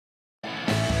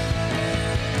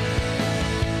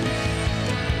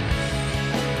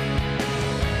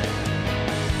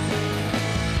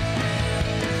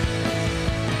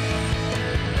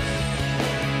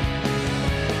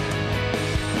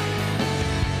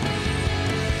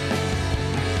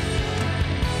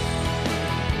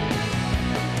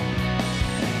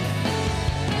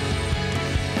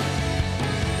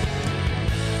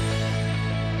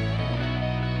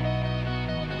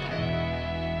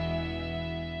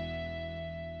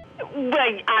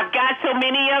Well, I've got so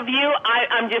many of you.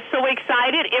 I'm just so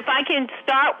excited. If I can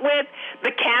start with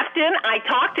the captain. I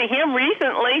talked to him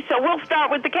recently, so we'll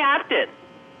start with the captain.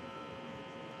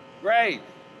 Great.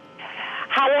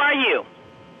 How are you?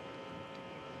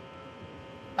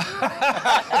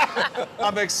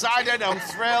 I'm excited. I'm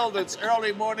thrilled. It's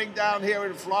early morning down here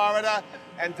in Florida,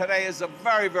 and today is a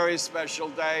very, very special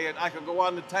day. And I could go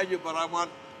on to tell you, but I want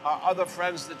our other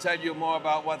friends to tell you more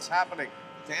about what's happening.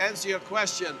 To answer your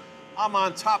question, I'm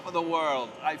on top of the world.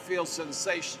 I feel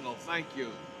sensational. Thank you.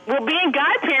 Well, being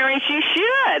godparents, you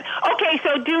should. Okay,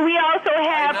 so do we also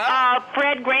have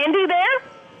Fred Grandy there?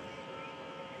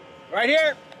 Right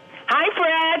here. Hi,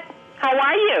 Fred. How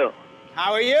are you?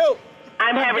 How are you?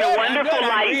 I'm having a wonderful I'm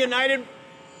life. reunited.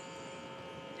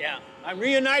 Yeah, I'm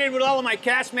reunited with all of my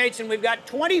castmates, and we've got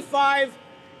 25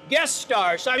 guest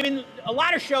stars. So, I mean, a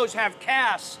lot of shows have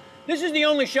casts. This is the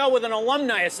only show with an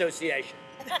alumni association.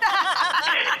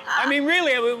 I mean,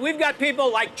 really, we've got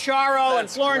people like Charo and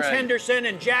Florence Henderson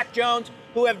and Jack Jones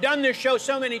who have done this show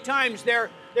so many times.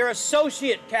 They're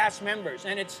associate cast members,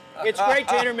 and it's great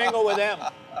to intermingle with them.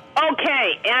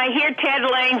 Okay, and I hear Ted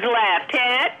Lane's laugh.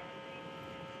 Ted?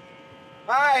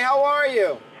 Hi, how are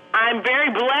you? I'm very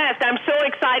blessed. I'm so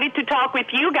excited to talk with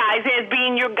you guys as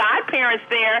being your godparents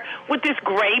there with this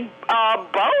great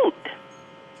boat.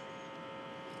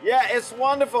 Yeah, it's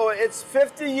wonderful. It's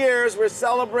 50 years we're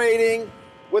celebrating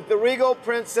with the Regal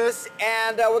Princess,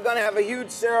 and we're going to have a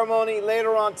huge ceremony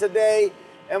later on today,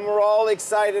 and we're all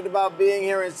excited about being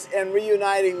here and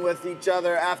reuniting with each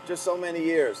other after so many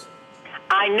years.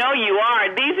 I know you are.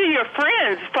 These are your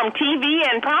friends from TV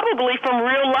and probably from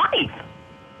real life.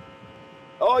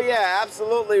 Oh, yeah,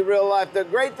 absolutely real life. The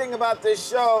great thing about this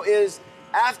show is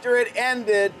after it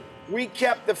ended, we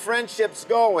kept the friendships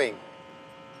going.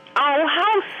 Oh,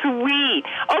 how sweet.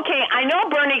 Okay, I know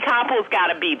Bernie Koppel's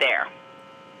got to be there.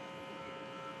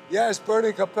 Yes,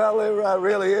 Bernie Koppel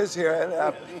really is here.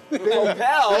 And,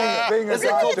 being a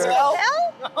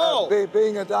doctor,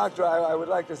 being a doctor, I would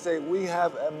like to say we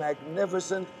have a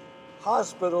magnificent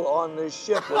hospital on this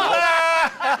ship. We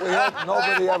hope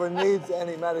nobody ever needs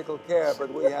any medical care,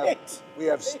 but we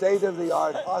have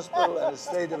state-of-the-art hospital and a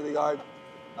state-of-the-art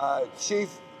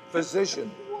chief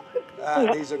physician.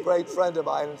 He's a great friend of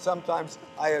mine, and sometimes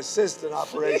I assist in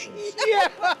operations. Yeah.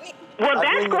 Well,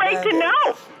 that's great to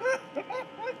know.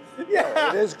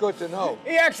 Yeah, it is good to know.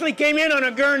 He actually came in on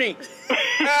a gurney.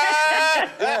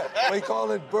 Yeah, we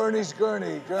call it Bernie's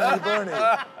Gurney, Gurney Bernie.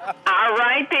 All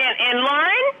right, then. And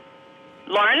Lauren?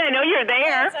 Lauren, I know you're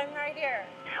there. Yes, I'm right here.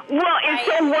 Well, it's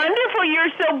so wonderful. You're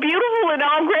so beautiful and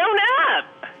all grown up.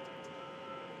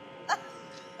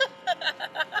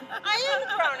 I am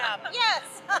grown up, yes.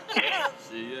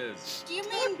 She is. Do you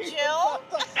mean Jill?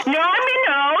 No, I mean,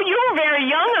 no. You were very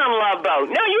young on Love Boat.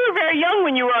 No, you were very young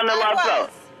when you were on the Love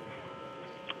Boat.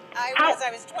 I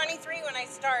was 23 when I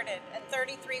started and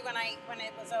 33 when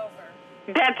it was over.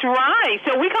 That's right.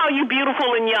 So we call you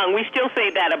beautiful and young. We still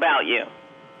say that about you.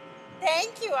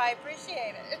 Thank you. I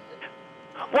appreciate it.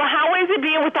 Well, how is it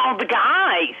being with all the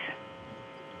guys?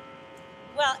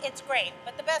 Well, it's great,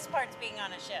 but the best part's being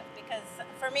on a ship, because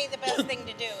for me the best thing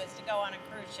to do is to go on a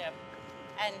cruise ship,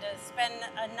 and to spend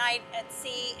a night at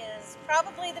sea is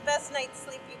probably the best night's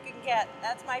sleep you can get.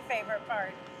 That's my favorite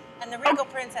part. And the Regal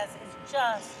Princess is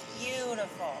just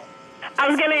beautiful. I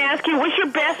was going to ask you, what's your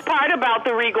best part about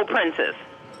the Regal Princess?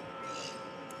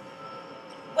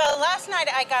 Well, last night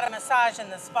I got a massage in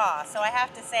the spa, so I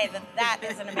have to say that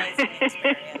is an amazing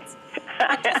experience.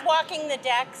 But just walking the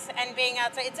decks and being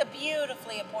outside, it's a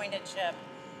beautifully appointed ship.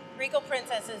 Regal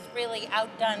Princess has really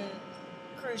outdone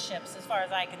cruise ships as far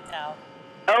as I can tell.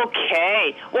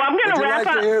 Okay. Well, I'm going to wrap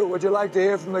up. Would you like to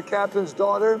hear from the captain's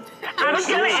daughter? I was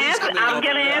going to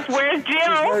ask, where's Jill?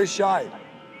 She's very shy.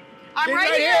 I'm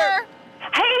right here.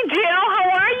 Hey, Jill, how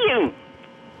are you?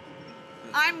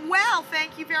 I'm well,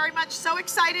 thank you very much. So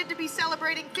excited to be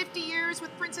celebrating 50 years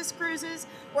with Princess Cruises.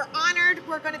 We're honored.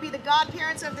 We're going to be the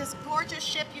godparents of this gorgeous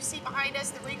ship you see behind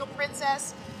us, the Regal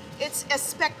Princess. It's a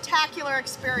spectacular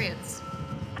experience.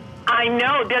 I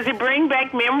know. Does it bring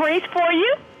back memories for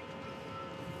you?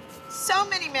 So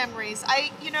many memories.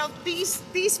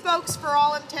 These folks, for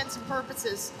all intents and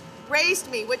purposes, raised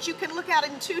me, which you can look at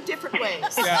in two different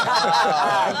ways. But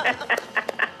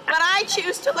I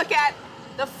choose to look at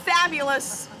the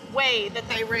fabulous way that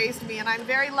they raised me, and I'm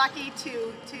very lucky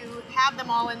to have them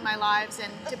all in my lives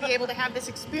and to be able to have this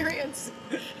experience.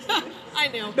 I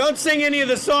know. Don't sing any of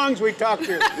the songs we talked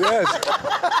to. Yes.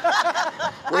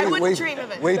 I wouldn't dream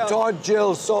of it. We taught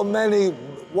Jill so many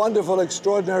wonderful,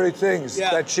 extraordinary things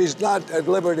that she's not at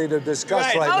liberty to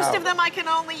discuss right now. Most of them I can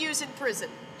only use in prison.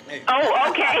 Oh,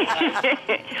 okay.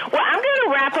 Well, I'm going to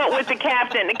wrap up with the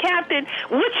captain. The captain,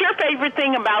 what's your favorite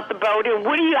thing about the boat, and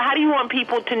how do you want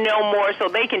people to know more so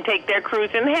they can take their cruise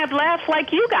and have laughs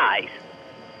like you guys?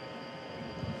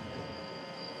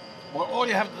 Well, all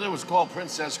you have to do is call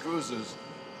Princess Cruises,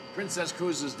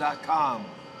 princesscruises.com,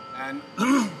 and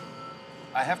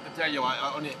I have to tell you,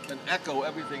 I only can echo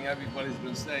everything everybody's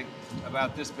been saying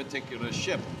about this particular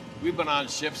ship. We've been on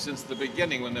ships since the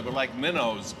beginning when they were like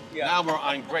minnows. Yeah. Now we're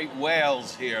on great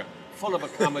whales here, full of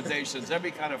accommodations.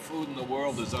 Every kind of food in the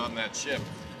world is on that ship.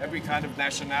 Every kind of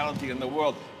nationality in the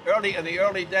world. In the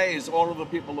early days, all of the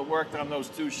people that worked on those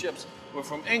two ships were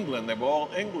from England. They were all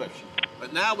English.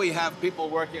 But now we have people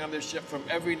working on this ship from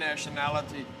every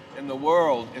nationality in the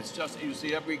world. It's just, you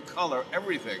see every color,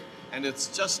 everything. And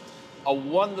it's just a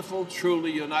wonderful,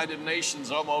 truly United Nations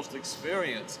almost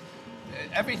experience.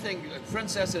 Everything,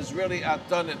 Princess has really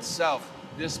outdone itself,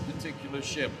 this particular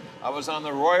ship. I was on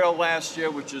the Royal last year,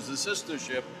 which is the sister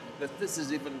ship, that this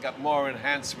has even got more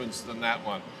enhancements than that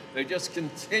one. They just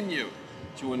continue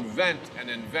to invent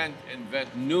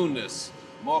newness,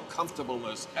 more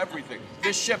comfortableness, everything.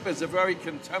 This ship is a very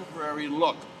contemporary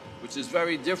look, which is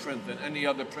very different than any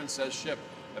other Princess ship.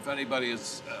 If anybody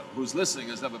who's listening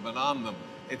has ever been on them,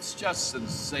 it's just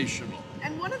sensational.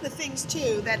 And one of the things,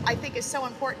 too, that I think is so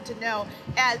important to know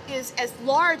is as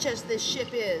large as this ship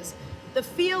is, the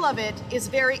feel of it is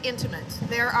very intimate.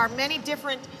 There are many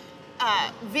different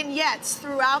vignettes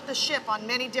throughout the ship on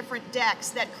many different decks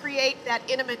that create that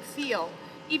intimate feel,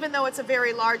 even though it's a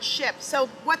very large ship. So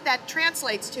what that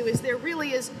translates to is there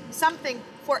really is something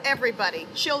for everybody,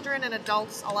 children and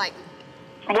adults alike.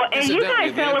 Well, and you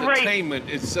guys celebrate. The entertainment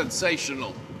is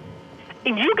sensational.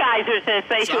 You guys are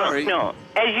sensational. Sorry.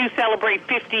 As you celebrate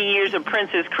 50 years of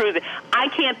Princess Cruises. I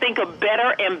can't think of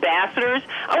better ambassadors.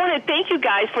 I want to thank you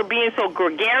guys for being so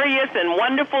gregarious and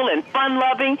wonderful and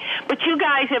fun-loving. But you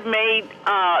guys have made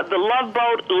the Love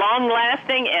Boat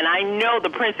long-lasting, and I know the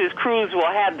Princess Cruise will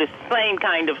have the same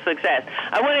kind of success.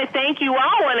 I want to thank you all.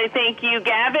 I want to thank you,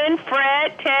 Gavin,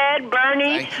 Fred, Ted,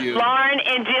 Bernie, Lauren,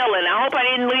 and Jill. And I hope I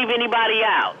didn't leave anybody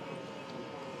out.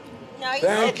 No,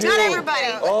 Thank you. Not everybody.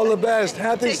 All the best.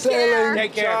 Happy sailing.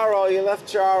 Take care. Charo, you left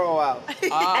Charo out.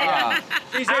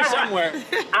 She's here somewhere.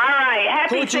 All right.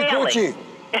 Happy sailing. Coochie.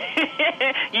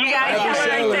 You guys tell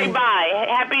her to say bye.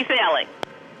 Happy sailing.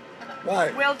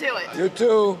 Bye. We'll do it. You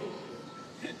too.